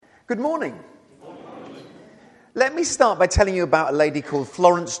Good morning. Let me start by telling you about a lady called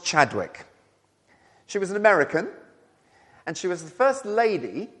Florence Chadwick. She was an American, and she was the first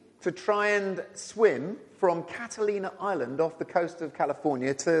lady to try and swim from Catalina Island off the coast of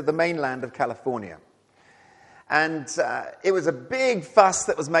California to the mainland of California. And it was a big fuss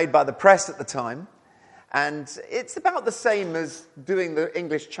that was made by the press at the time, and it's about the same as doing the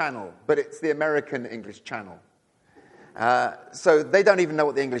English Channel, but it's the American English Channel. So they don't even know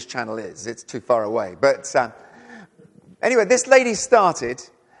what the English Channel is. It's too far away. But anyway, this lady started,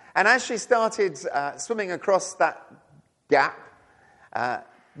 and as she started swimming across that gap,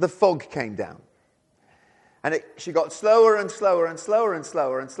 the fog came down. And she got slower and slower and slower and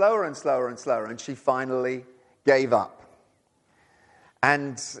slower and slower and slower and slower, and she finally gave up.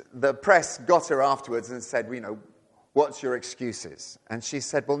 And the press got her afterwards and said, what's your excuses? And she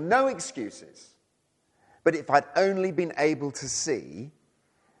said, well, no excuses. But if I'd only been able to see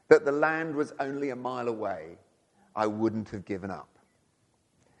that the land was only a mile away, I wouldn't have given up.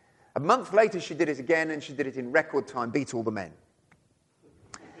 A month later, she did it again, and she did it in record time, beat all the men.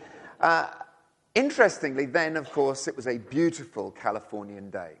 Interestingly, then, of course, it was a beautiful Californian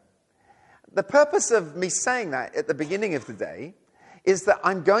day. The purpose of me saying that at the beginning of the day is that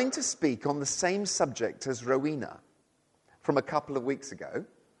I'm going to speak on the same subject as Rowena from a couple of weeks ago,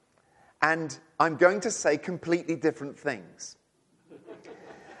 and I'm going to say completely different things.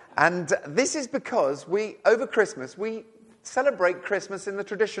 And this is because over Christmas, we celebrate Christmas in the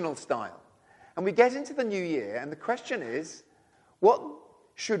traditional style. And we get into the new year, and the question is, what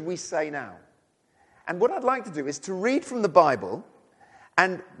should we say now? And what I'd like to do is to read from the Bible.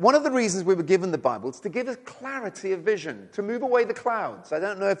 And one of the reasons we were given the Bible is to give us clarity of vision, to move away the clouds. I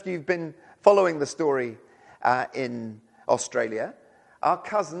don't know if you've been following the story in Australia. Our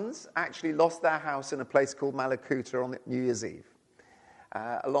cousins actually lost their house in a place called Malakuta on New Year's Eve,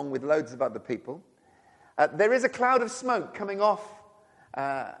 along with loads of other people. There is a cloud of smoke coming off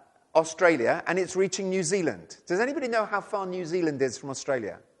Australia, and it's reaching New Zealand. Does anybody know how far New Zealand is from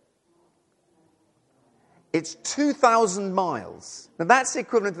Australia? It's 2,000 miles. Now, that's the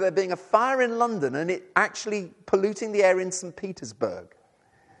equivalent to there being a fire in London and it actually polluting the air in St. Petersburg.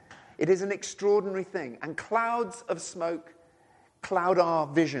 It is an extraordinary thing. And clouds of smoke cloud our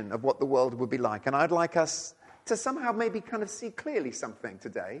vision of what the world would be like. And I'd like us to somehow maybe kind of see clearly something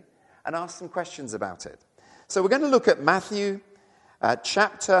today and ask some questions about it. So we're going to look at Matthew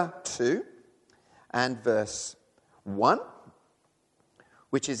chapter 2 and verse 1.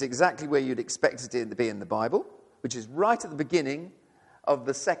 Which is exactly where you'd expect it to be in the Bible, which is right at the beginning of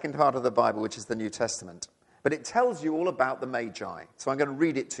the second part of the Bible, which is the New Testament. But it tells you all about the Magi, so I'm going to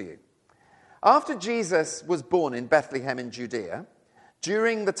read it to you. After Jesus was born in Bethlehem in Judea,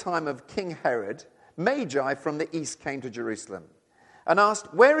 during the time of King Herod, Magi from the east came to Jerusalem and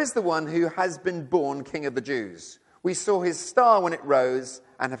asked, "Where is the one who has been born King of the Jews? We saw his star when it rose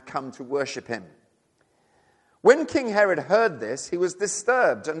and have come to worship him." When King Herod heard this, he was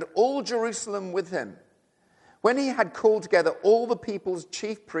disturbed, and all Jerusalem with him. When he had called together all the people's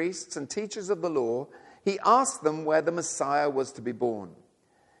chief priests and teachers of the law, he asked them where the Messiah was to be born.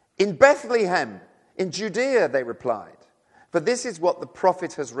 "In Bethlehem, in Judea," they replied, "for this is what the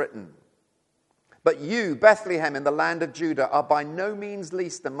prophet has written. But you, Bethlehem, in the land of Judah, are by no means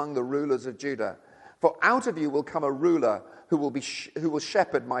least among the rulers of Judah, for out of you will come a ruler who will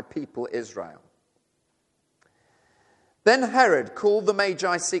shepherd my people Israel." Then Herod called the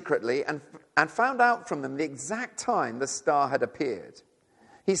Magi secretly and found out from them the exact time the star had appeared.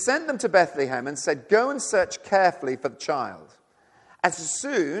 He sent them to Bethlehem and said, "Go and search carefully for the child. As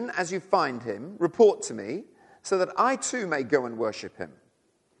soon as you find him, report to me, so that I too may go and worship him."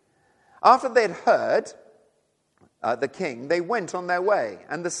 After they had heard the king, they went on their way,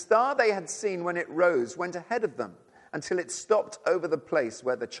 and the star they had seen when it rose went ahead of them until it stopped over the place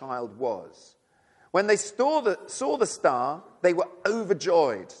where the child was. When they saw the star, they were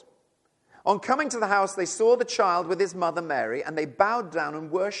overjoyed. On coming to the house, they saw the child with his mother Mary, and they bowed down and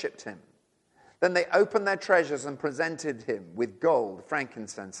worshipped him. Then they opened their treasures and presented him with gold,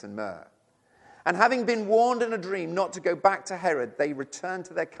 frankincense, and myrrh. And having been warned in a dream not to go back to Herod, they returned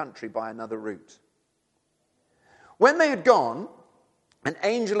to their country by another route. When they had gone, an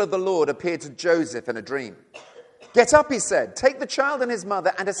angel of the Lord appeared to Joseph in a dream. "Get up," he said, "take the child and his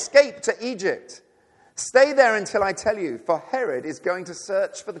mother and escape to Egypt. Stay there until I tell you, for Herod is going to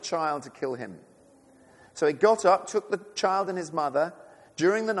search for the child to kill him." So he got up, took the child and his mother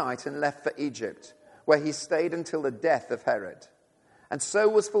during the night and left for Egypt, where he stayed until the death of Herod. And so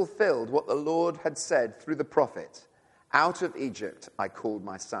was fulfilled what the Lord had said through the prophet, "Out of Egypt I called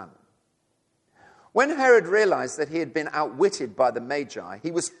my son." When Herod realized that he had been outwitted by the Magi,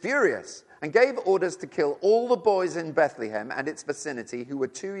 he was furious and gave orders to kill all the boys in Bethlehem and its vicinity who were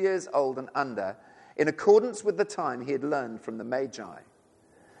 2 years old and under, in accordance with the time he had learned from the Magi.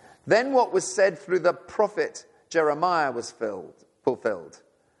 Then what was said through the prophet Jeremiah was fulfilled.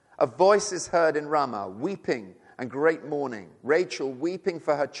 A voice is heard in Ramah, weeping and great mourning, Rachel weeping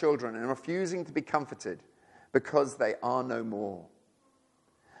for her children and refusing to be comforted, because they are no more.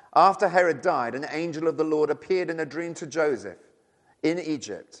 After Herod died, an angel of the Lord appeared in a dream to Joseph in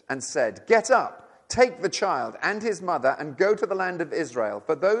Egypt and said, "Get up, take the child and his mother and go to the land of Israel,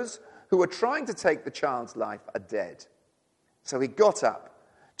 for those who are trying to take the child's life are dead." So he got up,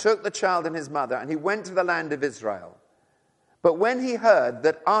 took the child and his mother, and he went to the land of Israel. But when he heard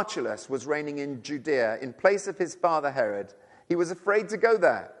that Archelaus was reigning in Judea in place of his father Herod, he was afraid to go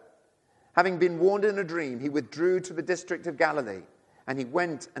there. Having been warned in a dream, he withdrew to the district of Galilee, and he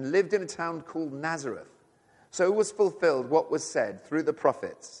went and lived in a town called Nazareth. So was fulfilled what was said through the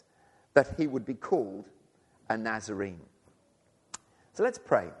prophets, that he would be called a Nazarene. So let's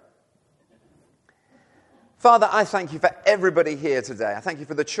pray. Father, I thank you for everybody here today. I thank you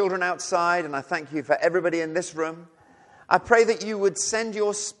for the children outside, and I thank you for everybody in this room. I pray that you would send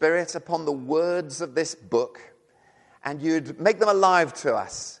your Spirit upon the words of this book, and you'd make them alive to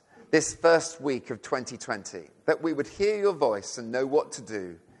us this first week of 2020, that we would hear your voice and know what to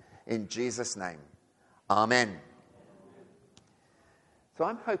do. In Jesus' name, amen. So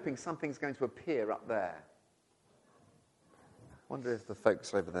I'm hoping something's going to appear up there. I wonder if the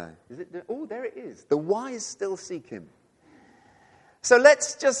folks over there, oh, there it is. The wise still seek him. So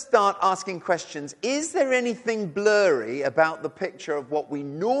let's just start asking questions. Is there anything blurry about the picture of what we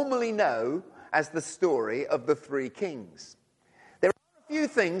normally know as the story of the three kings? There are a few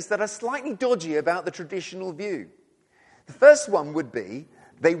things that are slightly dodgy about the traditional view. The first one would be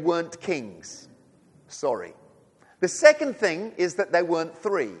they weren't kings. Sorry. The second thing is that there weren't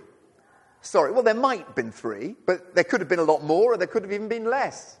three. Sorry. Well, there might have been three, but there could have been a lot more, or there could have even been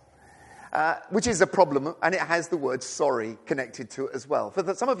less. Which is a problem, and it has the word sorry connected to it as well.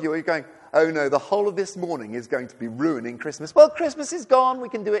 For some of you, you're going, oh no, the whole of this morning is going to be ruining Christmas. Well, Christmas is gone, we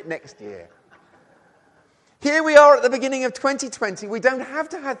can do it next year. Here we are at the beginning of 2020. We don't have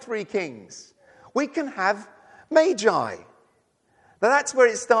to have three kings. We can have Magi. Now that's where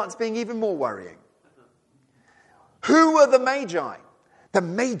it starts being even more worrying. Who were the Magi? The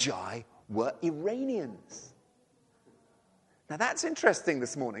Magi were Iranians. Now that's interesting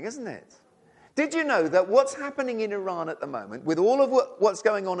this morning, isn't it? Did you know that what's happening in Iran at the moment, with all of what's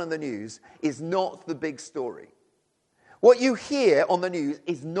going on in the news, is not the big story? What you hear on the news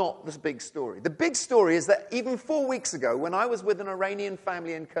is not the big story. The big story is that even 4 weeks ago, when I was with an Iranian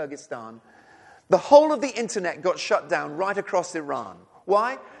family in Kyrgyzstan, the whole of the internet got shut down right across Iran.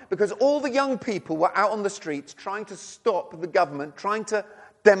 Why? Because all the young people were out on the streets trying to stop the government, trying to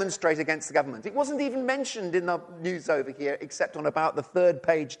demonstrate against the government. It wasn't even mentioned in the news over here, except on about the third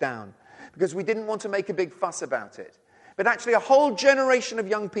page down, because we didn't want to make a big fuss about it. But actually, a whole generation of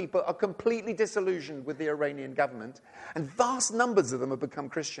young people are completely disillusioned with the Iranian government, and vast numbers of them have become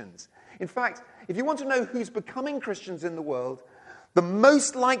Christians. In fact, if you want to know who's becoming Christians in the world, the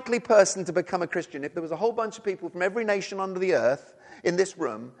most likely person to become a Christian, if there was a whole bunch of people from every nation under the earth in this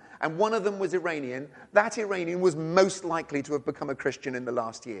room, and one of them was Iranian, that Iranian was most likely to have become a Christian in the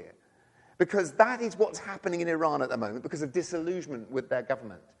last year. Because that is what's happening in Iran at the moment, because of disillusionment with their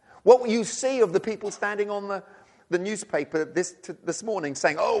government. What you see of the people standing on the newspaper this morning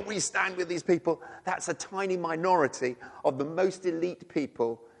saying, oh, we stand with these people, that's a tiny minority of the most elite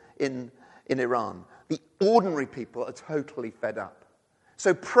people in Iran. The ordinary people are totally fed up.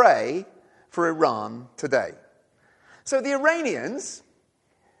 So pray for Iran today. So the Iranians,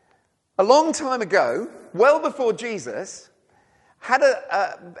 a long time ago, well before Jesus,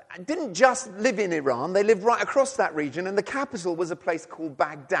 didn't just live in Iran, they lived right across that region, and the capital was a place called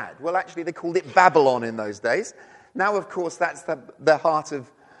Baghdad. Well, actually, they called it Babylon in those days. Now, of course, that's the heart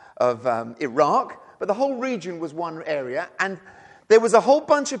of Iraq, but the whole region was one area, and there was a whole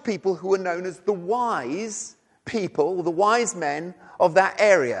bunch of people who were known as the wise people, the wise men of that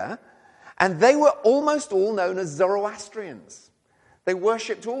area, and they were almost all known as Zoroastrians. They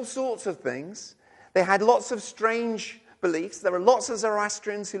worshipped all sorts of things. They had lots of strange beliefs. There are lots of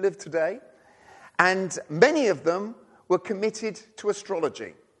Zoroastrians who live today, and many of them were committed to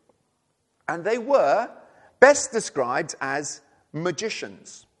astrology. And they were best described as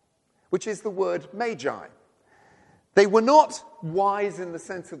magicians, which is the word magi. They were not wise in the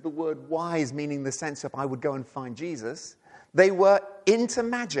sense of the word wise, meaning the sense of I would go and find Jesus. They were into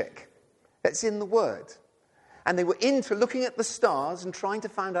magic. That's in the word. And they were into looking at the stars and trying to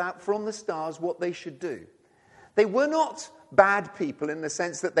find out from the stars what they should do. They were not bad people in the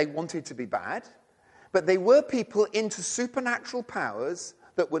sense that they wanted to be bad, but they were people into supernatural powers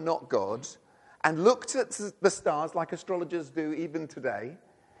that were not God and looked at the stars like astrologers do even today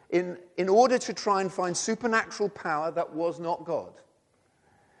in order to try and find supernatural power that was not God.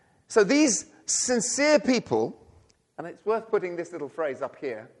 So these sincere people, and it's worth putting this little phrase up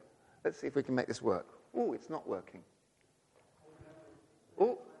here. Let's see if we can make this work. Oh, it's not working.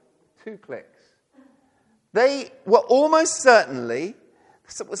 Oh, 2 clicks. They were almost certainly,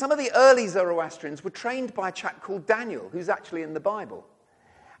 some of the early Zoroastrians were trained by a chap called Daniel, who's actually in the Bible.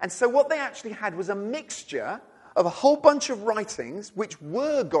 And so what they actually had was a mixture of a whole bunch of writings which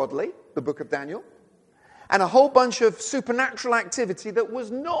were godly, the book of Daniel, and a whole bunch of supernatural activity that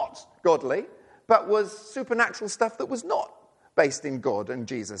was not godly, but was supernatural stuff that was not based in God and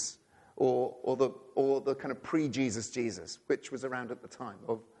Jesus, or the kind of pre-Jesus Jesus, which was around at the time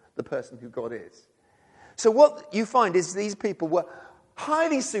of the person who God is. So what you find is these people were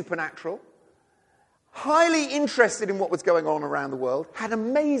highly supernatural, highly interested in what was going on around the world, had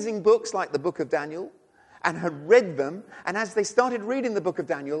amazing books like the book of Daniel, and had read them. And as they started reading the book of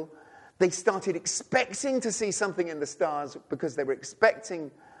Daniel, they started expecting to see something in the stars because they were expecting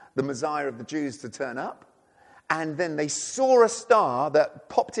the Messiah of the Jews to turn up. And then they saw a star that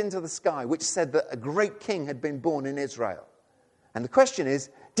popped into the sky, which said that a great king had been born in Israel. And the question is,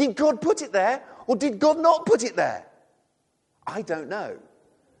 did God put it there, or did God not put it there? I don't know.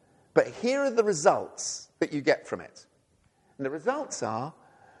 But here are the results that you get from it. And the results are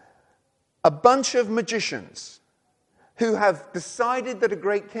a bunch of magicians who have decided that a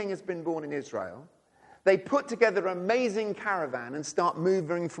great king has been born in Israel. They put together an amazing caravan and start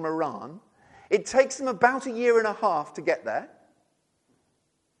moving from Iran. It takes them about 1.5 years to get there.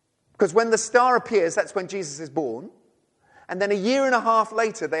 Because when the star appears, that's when Jesus is born. And then 1.5 years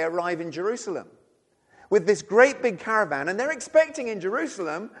later, they arrive in Jerusalem with this great big caravan. And they're expecting in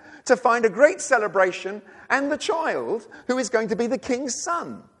Jerusalem to find a great celebration and the child who is going to be the king's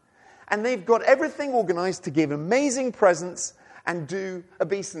son. And they've got everything organized to give amazing presents and do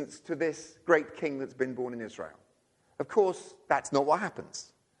obeisance to this great king that's been born in Israel. Of course, that's not what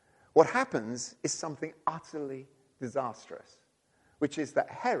happens. What happens is something utterly disastrous, which is that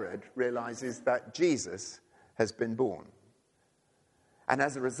Herod realizes that Jesus has been born. And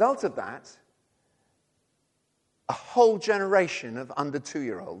as a result of that, a whole generation of under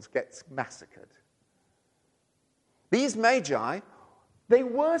 2-year-olds gets massacred. These magi, they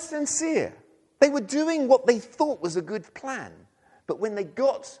were sincere. They were doing what they thought was a good plan. But when they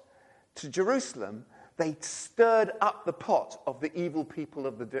got to Jerusalem, they stirred up the pot of the evil people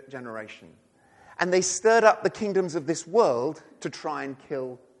of the generation. And they stirred up the kingdoms of this world to try and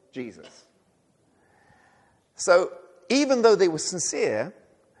kill Jesus. So even though they were sincere,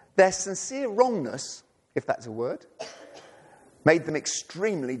 their sincere wrongness, if that's a word, made them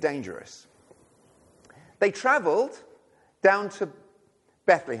extremely dangerous. They traveled down to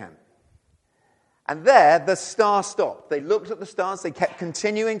Bethlehem. And there, the star stopped. They looked at the stars. They kept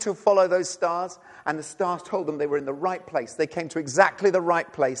continuing to follow those stars. And the stars told them they were in the right place. They came to exactly the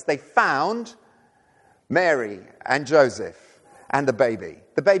right place. They found Mary and Joseph and the baby.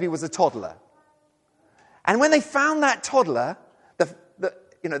 The baby was a toddler. And when they found that toddler,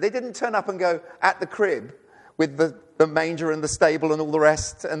 they didn't turn up and go at the crib with the manger and the stable and all the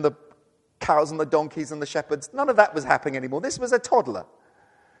rest and the cows and the donkeys and the shepherds. None of that was happening anymore. This was a toddler.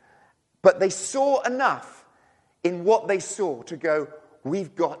 But they saw enough in what they saw to go,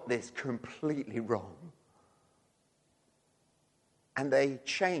 we've got this completely wrong. And they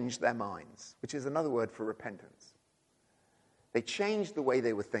changed their minds, which is another word for repentance. They changed the way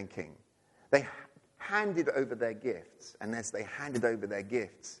they were thinking. They handed over their gifts. And as they handed over their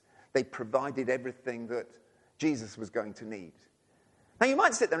gifts, they provided everything that Jesus was going to need. Now you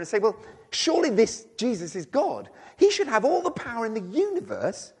might sit there and say, well, surely this Jesus is God. He should have all the power in the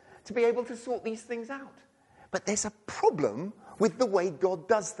universe to be able to sort these things out. But there's a problem with the way God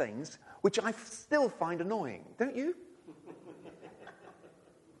does things, which I still find annoying, don't you?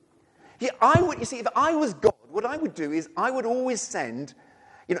 If I was God, what I would do is I would always send,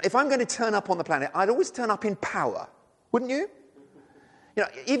 if I'm going to turn up on the planet, I'd always turn up in power, wouldn't you?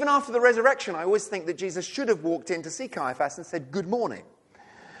 Even after the resurrection, I always think that Jesus should have walked in to see Caiaphas and said, good morning.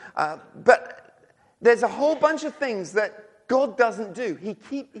 But there's a whole bunch of things that God doesn't do.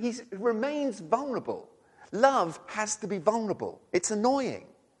 He remains vulnerable. Love has to be vulnerable. It's annoying.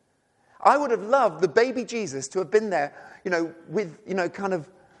 I would have loved the baby Jesus to have been there, with, kind of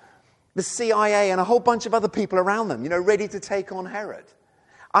the CIA and a whole bunch of other people around them, ready to take on Herod.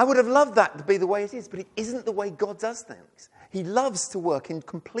 I would have loved that to be the way it is, but it isn't the way God does things. He loves to work in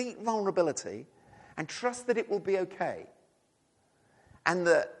complete vulnerability and trust that it will be okay. And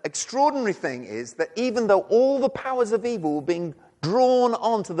the extraordinary thing is that even though all the powers of evil were being drawn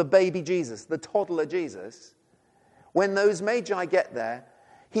onto the baby Jesus, the toddler Jesus, when those magi get there,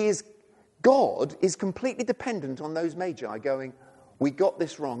 God is completely dependent on those magi going, we got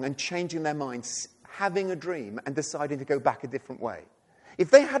this wrong, and changing their minds, having a dream and deciding to go back a different way.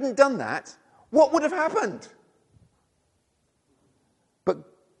 If they hadn't done that, what would have happened? But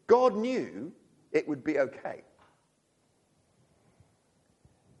God knew it would be okay.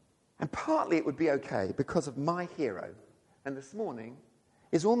 And partly it would be okay because of my hero. And this morning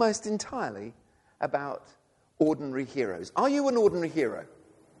is almost entirely about ordinary heroes. Are you an ordinary hero?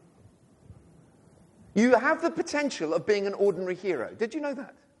 You have the potential of being an ordinary hero. Did you know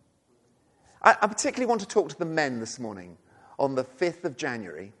that? I particularly want to talk to the men this morning on the 5th of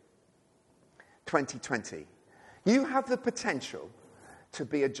January, 2020. You have the potential to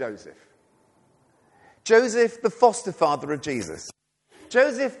be a Joseph. Joseph, the foster father of Jesus.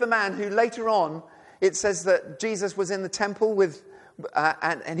 Joseph, the man who later on, it says that Jesus was in the temple with,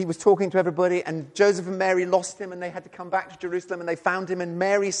 and he was talking to everybody, and Joseph and Mary lost him, and they had to come back to Jerusalem, and they found him, and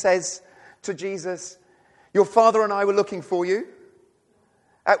Mary says to Jesus, your father and I were looking for you.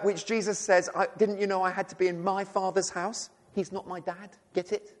 At which Jesus says, didn't you know I had to be in my father's house? He's not my dad.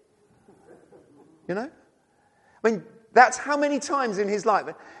 Get it? You know? I mean, that's how many times in his life,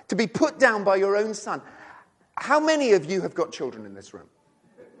 to be put down by your own son. How many of you have got children in this room?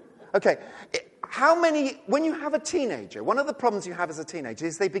 Okay, how many, when you have a teenager, one of the problems you have as a teenager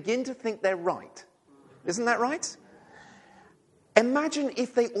is they begin to think they're right. Isn't that right? Imagine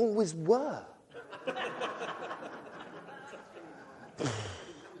if they always were.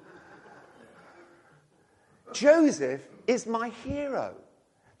 Joseph is my hero.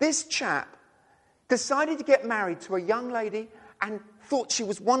 This chap decided to get married to a young lady and thought she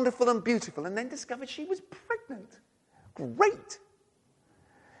was wonderful and beautiful, and then discovered she was pregnant. Great.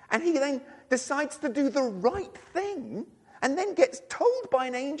 And he then decides to do the right thing and then gets told by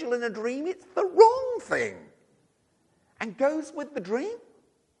an angel in a dream it's the wrong thing and goes with the dream.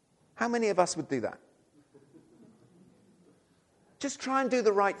 How many of us would do that? Just try and do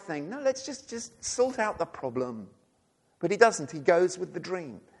the right thing. No, let's just sort out the problem. But he doesn't. He goes with the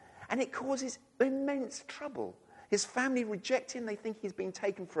dream. And it causes immense trouble. His family reject him. They think he's been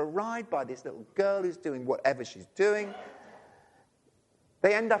taken for a ride by this little girl who's doing whatever she's doing.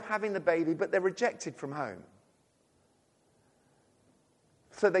 They end up having the baby, but they're rejected from home.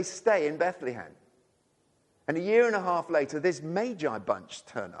 So they stay in Bethlehem. And a year and a half later, this Magi bunch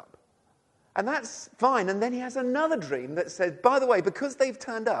turn up. And that's fine. And then he has another dream that says, by the way, because they've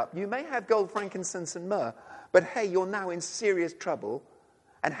turned up, you may have gold, frankincense, and myrrh, but hey, you're now in serious trouble,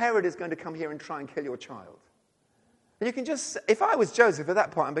 and Herod is going to come here and try and kill your child. And you can just, if I was Joseph at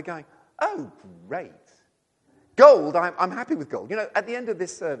that point, I'd be going, oh, great. Gold, I'm happy with gold. You know, at the end of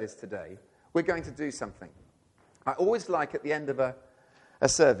this service today, we're going to do something. I always like at the end of a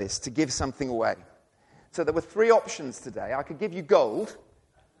service to give something away. So there were 3 options today. I could give you gold.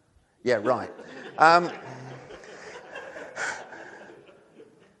 Yeah, right. And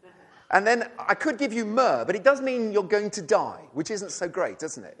then I could give you myrrh, but it does mean you're going to die, which isn't so great,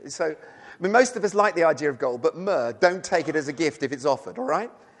 doesn't it? So, I mean, most of us like the idea of gold, but myrrh, don't take it as a gift if it's offered, all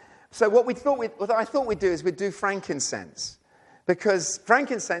right? So what I thought we'd do is we'd do frankincense. Because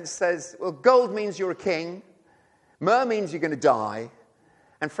frankincense says, well, gold means you're a king, myrrh means you're going to die,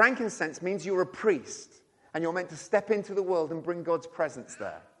 and frankincense means you're a priest, and you're meant to step into the world and bring God's presence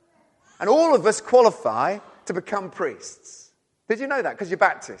there. And all of us qualify to become priests. Did you know that? Because you're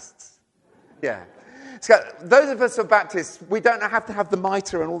Baptists. Yeah. So those of us who are Baptists, we don't have to have the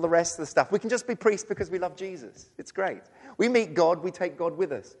mitre and all the rest of the stuff. We can just be priests because we love Jesus. It's great. We meet God, we take God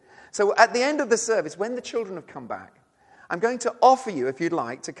with us. So at the end of the service, when the children have come back, I'm going to offer you, if you'd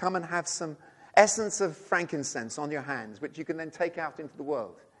like, to come and have some essence of frankincense on your hands, which you can then take out into the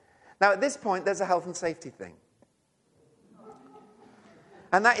world. Now, at this point, there's a health and safety thing.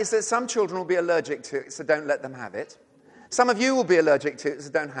 And that is that some children will be allergic to it, so don't let them have it. Some of you will be allergic to it, so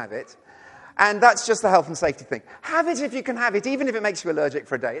don't have it. And that's just the health and safety thing. Have it if you can have it, even if it makes you allergic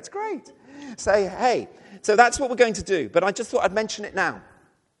for a day. It's great. Say, hey. So that's what we're going to do. But I just thought I'd mention it now.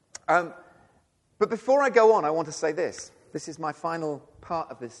 But before I go on, I want to say this. This is my final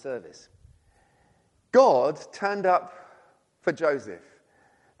part of this service. God turned up for Joseph,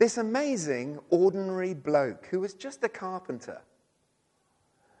 this amazing, ordinary bloke who was just a carpenter,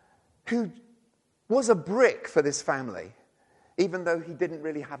 who was a brick for this family, even though he didn't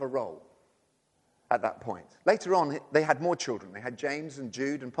really have a role. at that point. Later on, they had more children. They had James and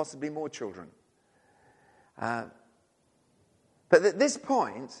Jude and possibly more children. But at this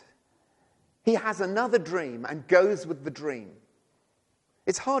point, he has another dream and goes with the dream.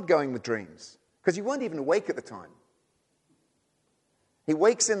 It's hard going with dreams because you weren't even awake at the time. He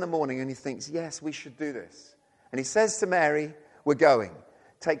wakes in the morning and he thinks, yes, we should do this. And he says to Mary, we're going.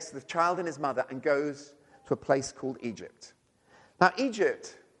 Takes the child and his mother and goes to a place called Egypt. Now,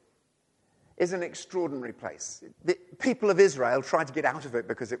 Egypt is an extraordinary place. The people of Israel tried to get out of it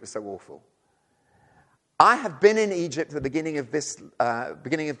because it was so awful. I have been in Egypt at the beginning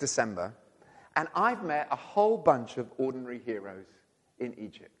of December, and I've met a whole bunch of ordinary heroes in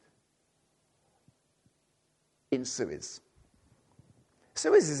Egypt. In Suez.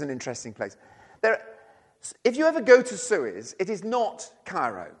 Suez is an interesting place. If you ever go to Suez, it is not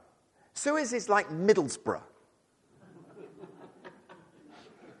Cairo. Suez is like Middlesbrough.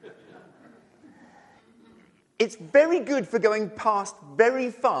 It's very good for going past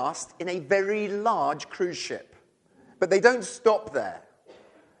very fast in a very large cruise ship. But they don't stop there.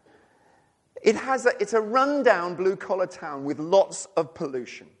 It's a rundown blue-collar town with lots of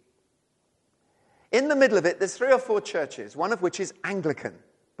pollution. In the middle of it, there's 3 or 4 churches, one of which is Anglican.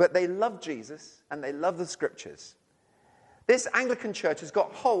 But they love Jesus and they love the scriptures. This Anglican church has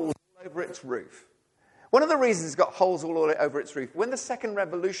got holes all over its roof. One of the reasons it's got holes all over its roof, when the Second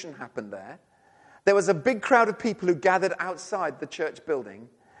Revolution happened there was a big crowd of people who gathered outside the church building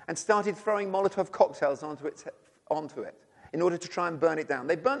and started throwing Molotov cocktails onto it in order to try and burn it down.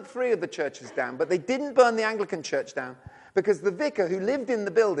 They burnt 3 of the churches down, but they didn't burn the Anglican church down because the vicar who lived in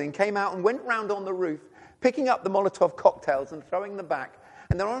the building came out and went round on the roof, picking up the Molotov cocktails and throwing them back.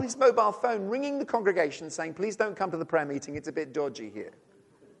 And they're on his mobile phone ringing the congregation saying, please don't come to the prayer meeting, it's a bit dodgy here.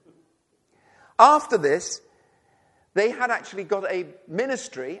 After this, they had actually got a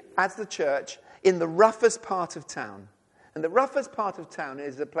ministry as the church in the roughest part of town. And the roughest part of town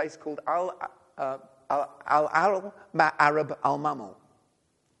is a place called Al-Arab Al-Mamel.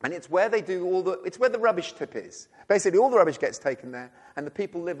 And it's where they do it's where the rubbish tip is. Basically, all the rubbish gets taken there, and the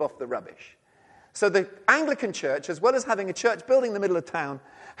people live off the rubbish. So the Anglican church, as well as having a church building in the middle of town,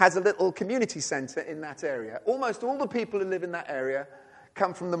 has a little community centre in that area. Almost all the people who live in that area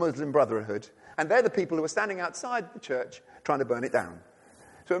come from the Muslim Brotherhood, and they're the people who are standing outside the church trying to burn it down.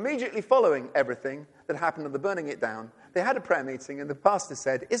 So immediately following everything that happened of the burning it down, they had a prayer meeting, and the pastor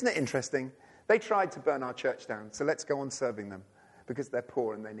said, isn't it interesting? They tried to burn our church down, so let's go on serving them, because they're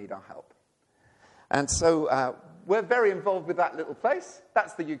poor and they need our help. And so we're very involved with that little place.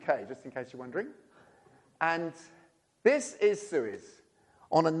 That's the UK, just in case you're wondering. And this is Suez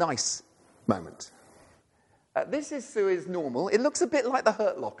on a nice moment. This is Suez normal. It looks a bit like the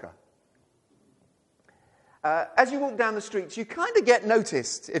Hurt Locker. As you walk down the streets, you kind of get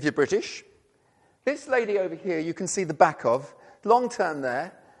noticed if you're British. This lady over here, you can see the back of, long term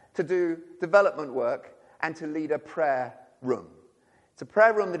there, to do development work and to lead a prayer room. It's a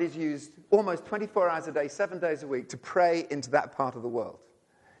prayer room that is used almost 24 hours a day, 7 days a week, to pray into that part of the world.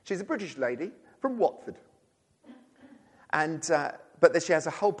 She's a British lady from Watford. But she has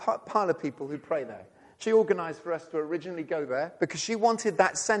a whole pile of people who pray there. She organised for us to originally go there because she wanted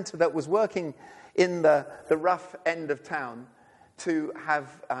that centre that was working in the rough end of town to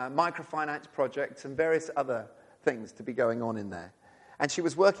have microfinance projects and various other things to be going on in there. And she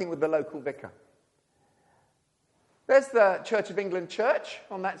was working with the local vicar. There's the Church of England church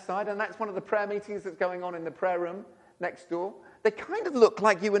on that side, and that's one of the prayer meetings that's going on in the prayer room next door. They kind of look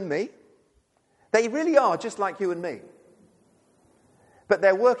like you and me. They really are just like you and me. But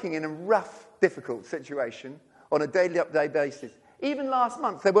they're working in a rough, difficult situation on a day-to-day basis. Even last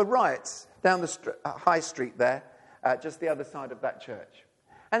month, there were riots down the high street there, just the other side of that church.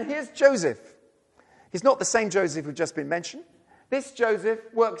 And here's Joseph. He's not the same Joseph who's just been mentioned. This Joseph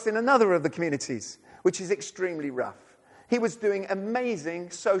works in another of the communities, which is extremely rough. He was doing amazing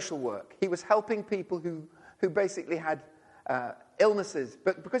social work. He was helping people who basically had illnesses.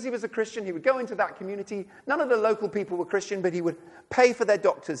 But because he was a Christian, he would go into that community. None of the local people were Christian, but he would pay for their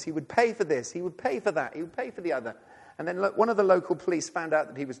doctors. He would pay for this. He would pay for that. He would pay for the other. And then one of the local police found out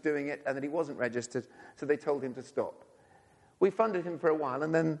that he was doing it and that he wasn't registered, so they told him to stop. We funded him for a while,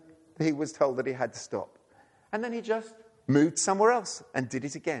 and then he was told that he had to stop. And then he just moved somewhere else and did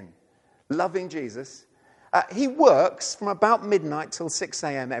it again, loving Jesus. He works from about midnight till 6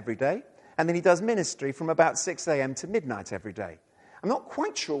 a.m. every day, and then he does ministry from about 6 a.m. to midnight every day. I'm not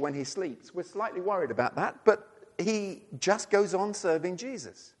quite sure when he sleeps. We're slightly worried about that, but he just goes on serving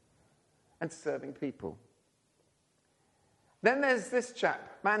Jesus and serving people. Then there's this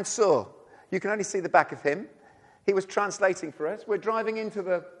chap, Mansour. You can only see the back of him. He was translating for us. We're driving into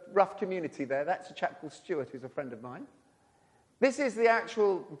the rough community there. That's a chap called Stuart, who's a friend of mine. This is the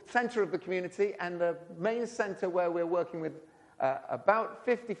actual centre of the community, and the main centre where we're working with about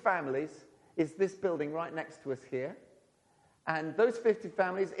 50 families is this building right next to us here. And those 50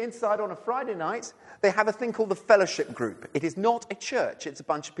 families, inside on a Friday night, they have a thing called the fellowship group. It is not a church. It's a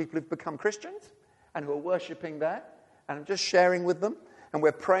bunch of people who've become Christians and who are worshipping there. And I'm just sharing with them. And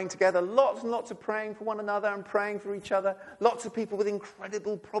we're praying together, lots and lots of praying for one another and praying for each other. Lots of people with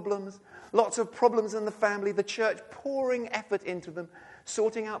incredible problems. Lots of problems in the family. The church pouring effort into them.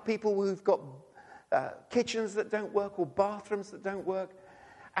 Sorting out people who've got kitchens that don't work or bathrooms that don't work.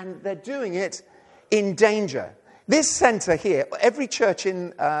 And they're doing it in danger. This centre here, every church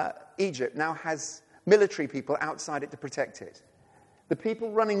in Egypt now has military people outside it to protect it. The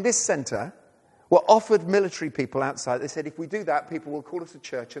people running this centre were offered military people outside. They said, if we do that, people will call us a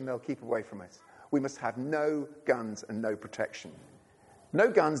church and they'll keep away from us. We must have no guns and no protection. No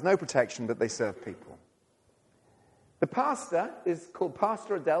guns, no protection, but they serve people. The pastor is called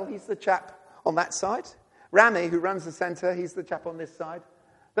Pastor Adel. He's the chap on that side. Rami, who runs the centre, he's the chap on this side.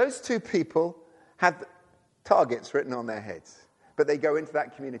 Those two people have targets written on their heads, but they go into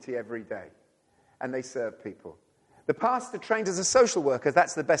that community every day and they serve people. The pastor trained as a social worker.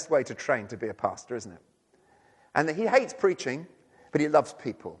 That's the best way to train to be a pastor, isn't it? And he hates preaching, but he loves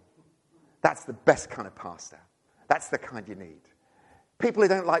people. That's the best kind of pastor. That's the kind you need. People who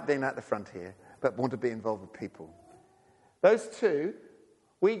don't like being at the front here, but want to be involved with people. Those two,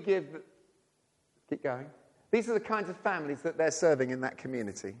 keep going. These are the kinds of families that they're serving in that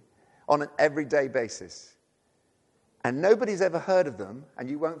community on an everyday basis. And nobody's ever heard of them, and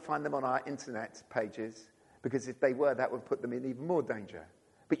you won't find them on our internet pages, because if they were, that would put them in even more danger.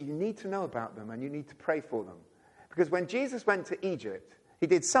 But you need to know about them, and you need to pray for them. Because when Jesus went to Egypt, he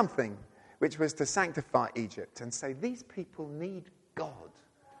did something which was to sanctify Egypt and say, these people need God.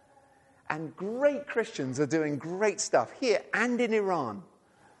 And great Christians are doing great stuff here and in Iran.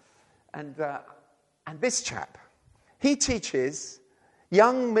 And this chap, he teaches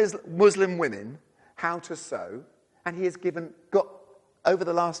young Muslim women how to sew. And he has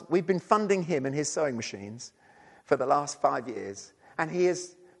we've been funding him and his sewing machines for the last 5 years. And he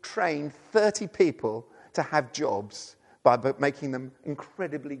has trained 30 people to have jobs by making them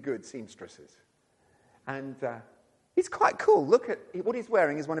incredibly good seamstresses. And he's quite cool. Look at what he's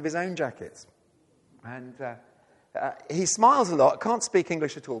wearing is one of his own jackets. And he smiles a lot, can't speak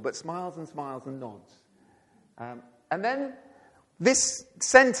English at all, but smiles and nods. And then this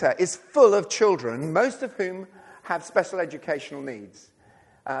centre is full of children, most of whom have special educational needs.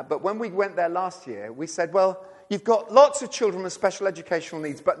 But when we went there last year, we said, well, you've got lots of children with special educational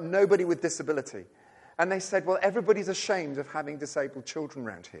needs, but nobody with disability. And they said, well, everybody's ashamed of having disabled children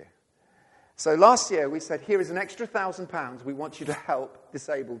around here. So last year we said, here is an extra £1,000. We want you to help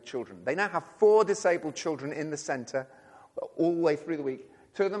disabled children. They now have 4 disabled children in the centre all the way through the week.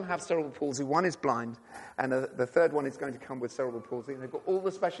 2 of them have cerebral palsy. 1 is blind. And the third one is going to come with cerebral palsy. And they've got all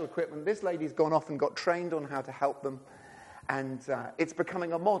the special equipment. This lady's gone off and got trained on how to help them. And it's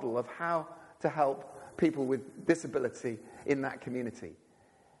becoming a model of how to help people with disability in that community.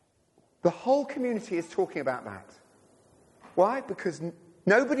 The whole community is talking about that. Why? Because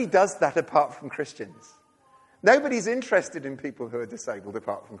nobody does that apart from Christians. Nobody's interested in people who are disabled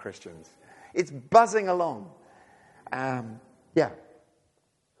apart from Christians. It's buzzing along.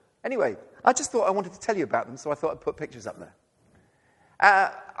 Anyway, I just thought I wanted to tell you about them, so I thought I'd put pictures up there.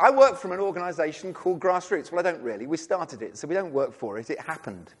 I work from an organisation called Grassroots. Well, I don't really. We started it, so we don't work for it. It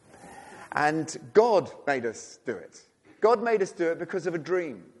happened. And God made us do it. God made us do it because of a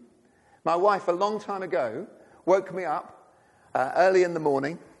dream. My wife, a long time ago, woke me up early in the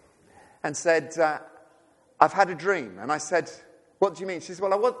morning and said, I've had a dream. And I said, what do you mean? She said,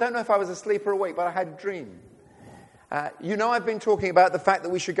 well, I don't know if I was asleep or awake, but I had a dream. I've been talking about the fact that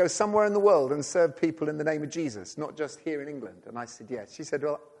we should go somewhere in the world and serve people in the name of Jesus, not just here in England. And I said, yes. She said,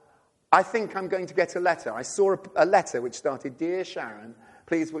 well, I think I'm going to get a letter. I saw a letter which started, Dear Sharon,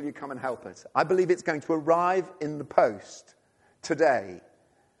 please will you come and help us? I believe it's going to arrive in the post today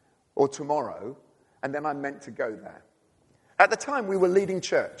or tomorrow, and then I'm meant to go there. At the time, we were leading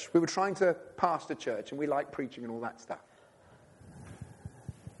church. We were trying to pastor church, and we liked preaching and all that stuff.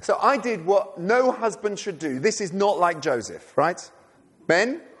 So I did what no husband should do. This is not like Joseph, right?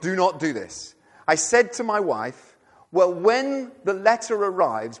 Men, do not do this. I said to my wife, well, when the letter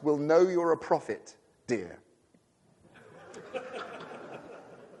arrives, we'll know you're a prophet, dear.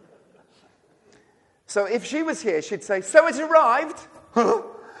 So if she was here, she'd say, so it arrived.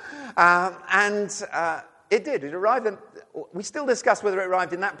 It did. It arrived. And we still discuss whether it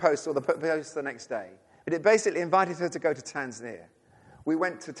arrived in that post or the post the next day. But it basically invited her to go to Tanzania. We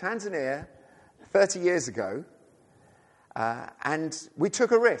went to Tanzania 30 years ago, and we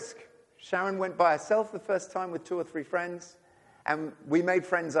took a risk. Sharon went by herself the first time with 2 or 3 friends, and we made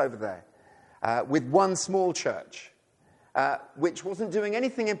friends over there with one small church, which wasn't doing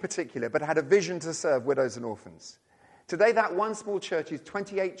anything in particular, but had a vision to serve widows and orphans. Today, that one small church is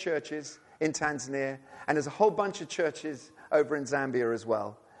 28 churches in Tanzania, and there's a whole bunch of churches over in Zambia as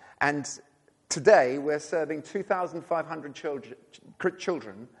well. And today, we're serving 2,500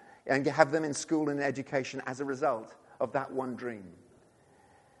 children and have them in school and education as a result of that one dream.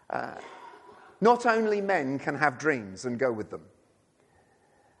 Not only men can have dreams and go with them.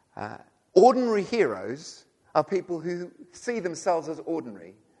 Ordinary heroes are people who see themselves as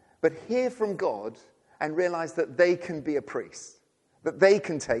ordinary, but hear from God and realize that they can be a priest, that they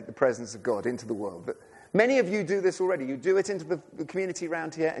can take the presence of God into the world. That many of you do this already. You do it into the community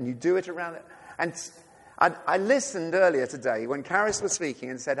around here, and you do it around it. And I listened earlier today when Karis was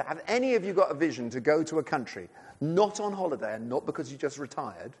speaking and said, have any of you got a vision to go to a country, not on holiday and not because you just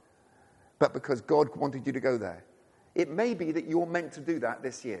retired, but because God wanted you to go there? It may be that you're meant to do that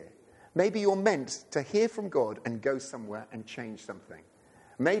this year. Maybe you're meant to hear from God and go somewhere and change something.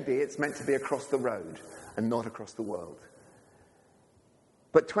 Maybe it's meant to be across the road and not across the world.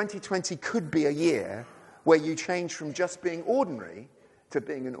 But 2020 could be a year where you change from just being ordinary to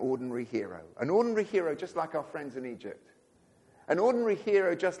being an ordinary hero. An ordinary hero just like our friends in Egypt. An ordinary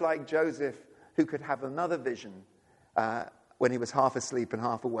hero just like Joseph, who could have another vision when he was half asleep and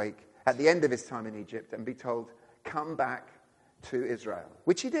half awake at the end of his time in Egypt and be told, come back to Israel,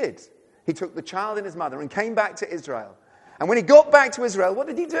 which he did. He took the child and his mother and came back to Israel. And when he got back to Israel, what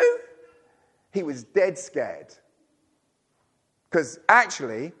did he do? He was dead scared. Because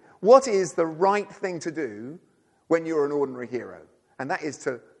actually, what is the right thing to do when you're an ordinary hero? And that is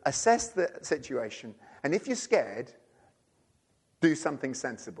to assess the situation. And if you're scared, do something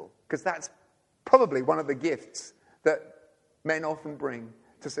sensible. Because that's probably one of the gifts that men often bring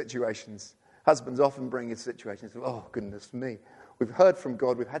to situations. Husbands often bring in situations of, oh, goodness me. We've heard from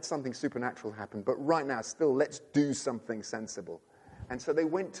God. We've had something supernatural happen. But right now, still, let's do something sensible. And so they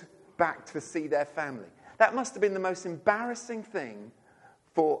went back to see their family. That must have been the most embarrassing thing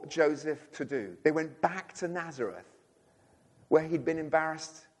for Joseph to do. They went back to Nazareth, where he'd been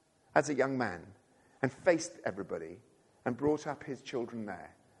embarrassed as a young man and faced everybody and brought up his children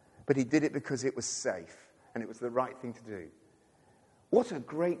there. But he did it because it was safe and it was the right thing to do. What a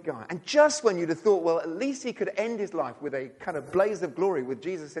great guy. And just when you'd have thought, well, at least he could end his life with a kind of blaze of glory with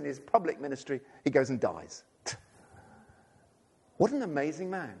Jesus in his public ministry, he goes and dies. What an amazing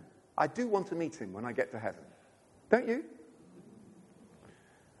man. I do want to meet him when I get to heaven. Don't you?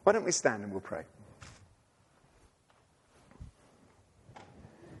 Why don't we stand and we'll pray.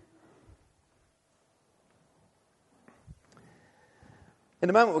 In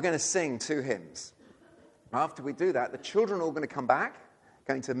a moment, we're going to sing 2 hymns. After we do that, the children are all going to come back,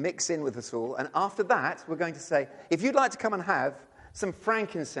 going to mix in with us all. And after that, we're going to say, if you'd like to come and have some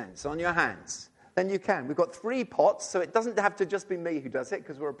frankincense on your hands, then you can. We've got 3 pots, so it doesn't have to just be me who does it,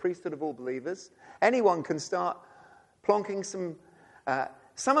 because we're a priesthood of all believers. Anyone can start plonking some...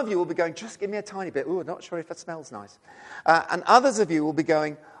 some of you will be going, just give me a tiny bit. Ooh, I'm not sure if that smells nice. And others of you will be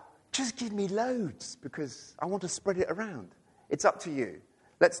going, just give me loads, because I want to spread it around. It's up to you.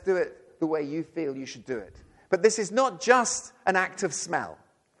 Let's do it the way you feel you should do it. But this is not just an act of smell.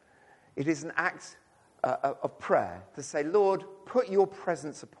 It is an act of prayer to say, Lord, put your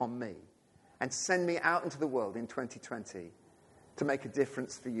presence upon me and send me out into the world in 2020 to make a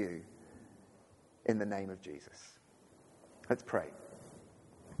difference for you in the name of Jesus. Let's pray.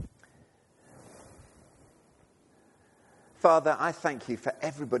 Father, I thank you for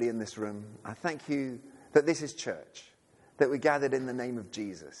everybody in this room. I thank you that this is church, that we gathered in the name of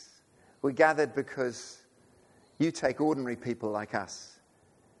Jesus. We gathered because you take ordinary people like us.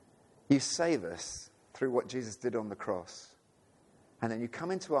 You save us through what Jesus did on the cross. And then you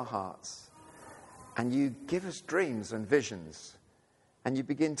come into our hearts and you give us dreams and visions. And you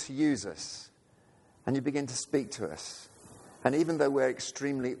begin to use us. And you begin to speak to us. And even though we're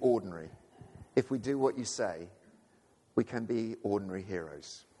extremely ordinary, if we do what you say, we can be ordinary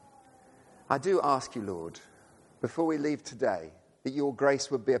heroes. I do ask you, Lord, before we leave today, that your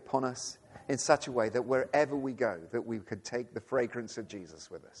grace would be upon us in such a way that wherever we go, that we could take the fragrance of Jesus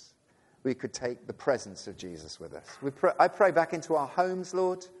with us. We could take the presence of Jesus with us. I pray back into our homes,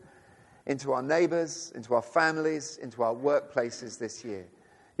 Lord, into our neighbors, into our families, into our workplaces this year.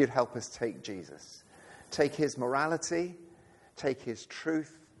 You'd help us take Jesus. Take his morality, take his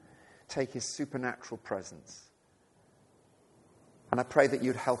truth, take his supernatural presence. And I pray that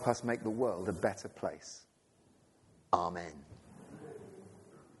you'd help us make the world a better place. Amen.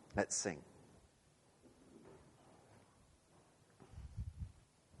 Let's sing.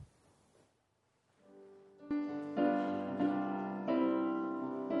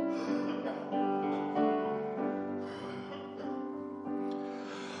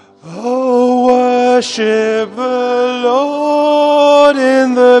 Oh, worship the Lord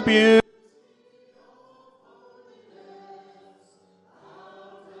in the beauty.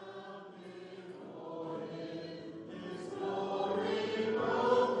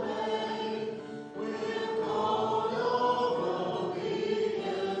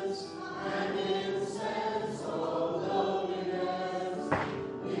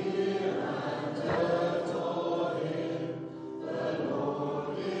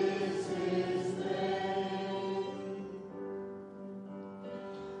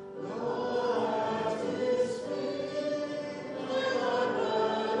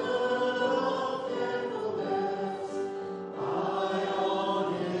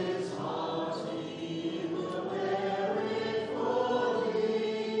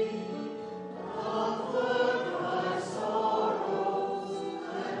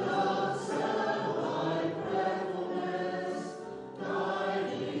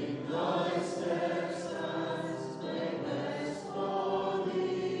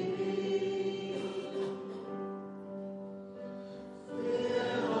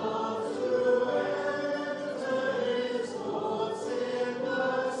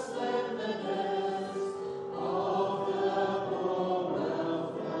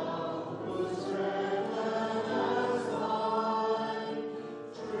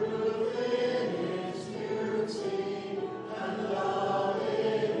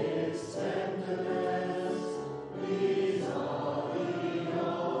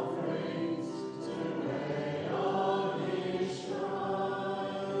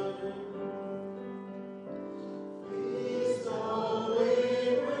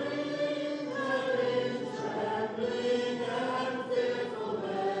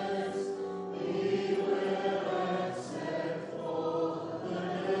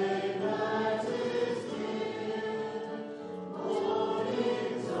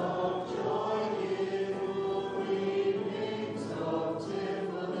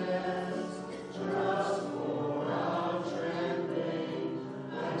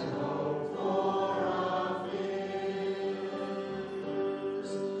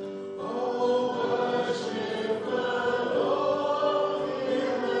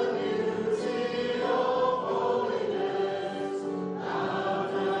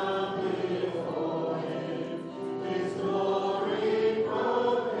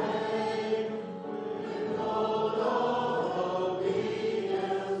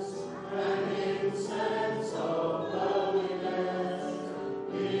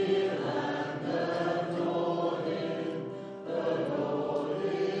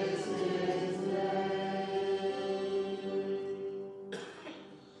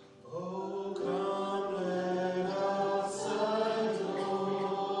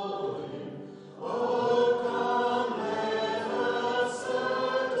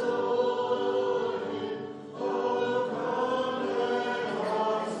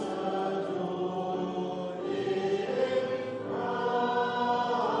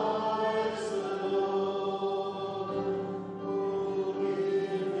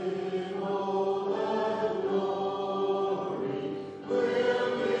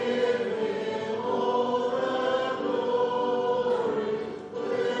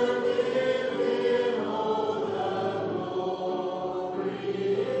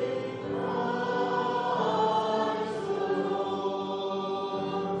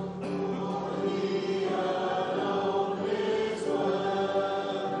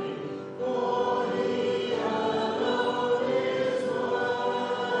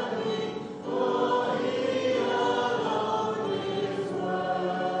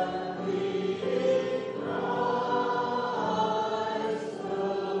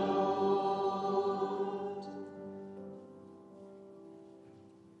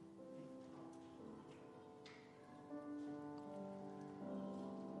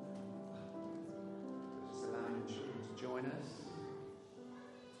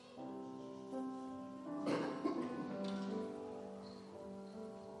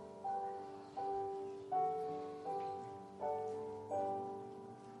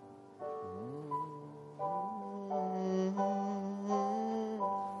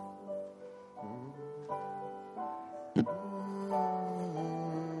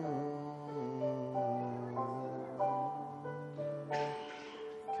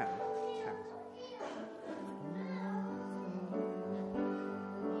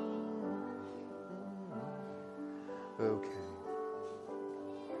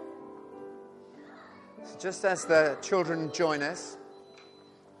 So just as the children join us,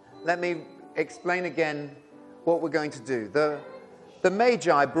 let me explain again what we're going to do. The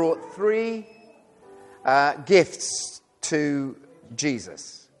Magi brought 3 gifts to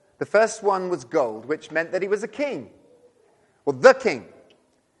Jesus. The first one was gold, which meant that he was a king, or the king.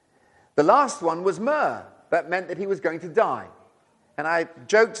 The last one was myrrh. That meant that he was going to die. And I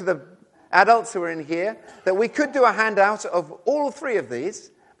joked to the adults who are in here that we could do a handout of all 3 of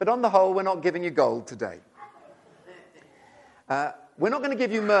these, but on the whole, we're not giving you gold today. We're not going to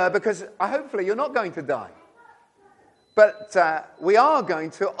give you myrrh because hopefully you're not going to die. But we are going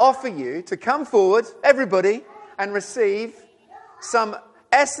to offer you to come forward, everybody, and receive some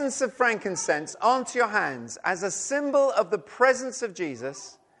essence of frankincense onto your hands as a symbol of the presence of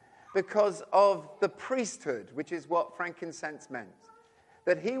Jesus, because of the priesthood, which is what frankincense meant.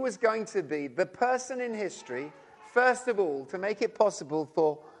 That he was going to be the person in history, first of all, to make it possible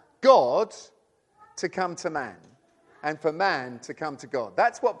for God to come to man, and for man to come to God.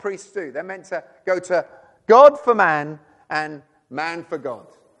 That's what priests do. They're meant to go to God for man, and man for God.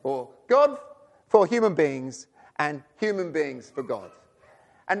 Or God for human beings, and human beings for God.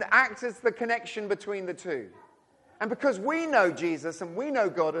 And act as the connection between the two. And because we know Jesus and we know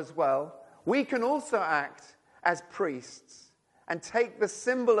God as well, we can also act as priests and take the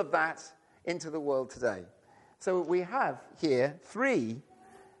symbol of that into the world today. So we have here 3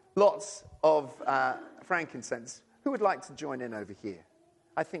 lots of frankincense. Who would like to join in over here?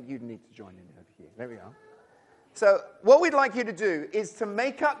 I think you'd need to join in over here. There we are. So what we'd like you to do is to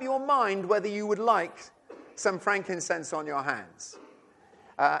make up your mind whether you would like some frankincense on your hands.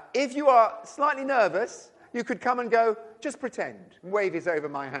 If you are slightly nervous, you could come and go, just pretend, wave it over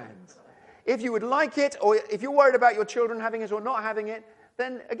my hands. If you would like it, or if you're worried about your children having it or not having it,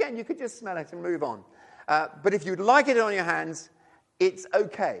 then again, you could just smell it and move on. But if you'd like it on your hands, it's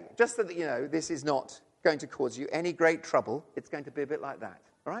okay. Just so that you know, this is not going to cause you any great trouble. It's going to be a bit like that.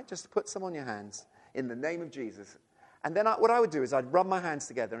 All right? Just put some on your hands in the name of Jesus. And then what I would do is I'd rub my hands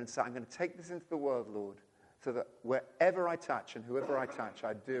together and say, I'm going to take this into the world, Lord, so that wherever I touch and whoever I touch,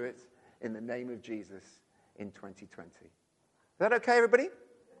 I do it in the name of Jesus in 2020. Is that okay, everybody?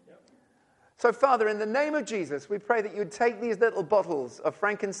 Yep. So, Father, in the name of Jesus, we pray that you'd take these little bottles of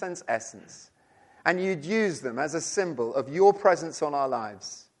frankincense essence and you'd use them as a symbol of your presence on our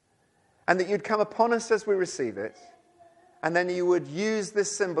lives, and that you'd come upon us as we receive it, and then you would use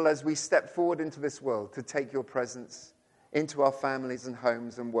this symbol as we step forward into this world to take your presence into our families and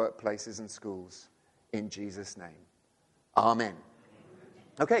homes and workplaces and schools. In Jesus' name. Amen.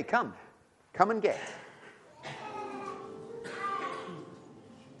 Okay, come and get.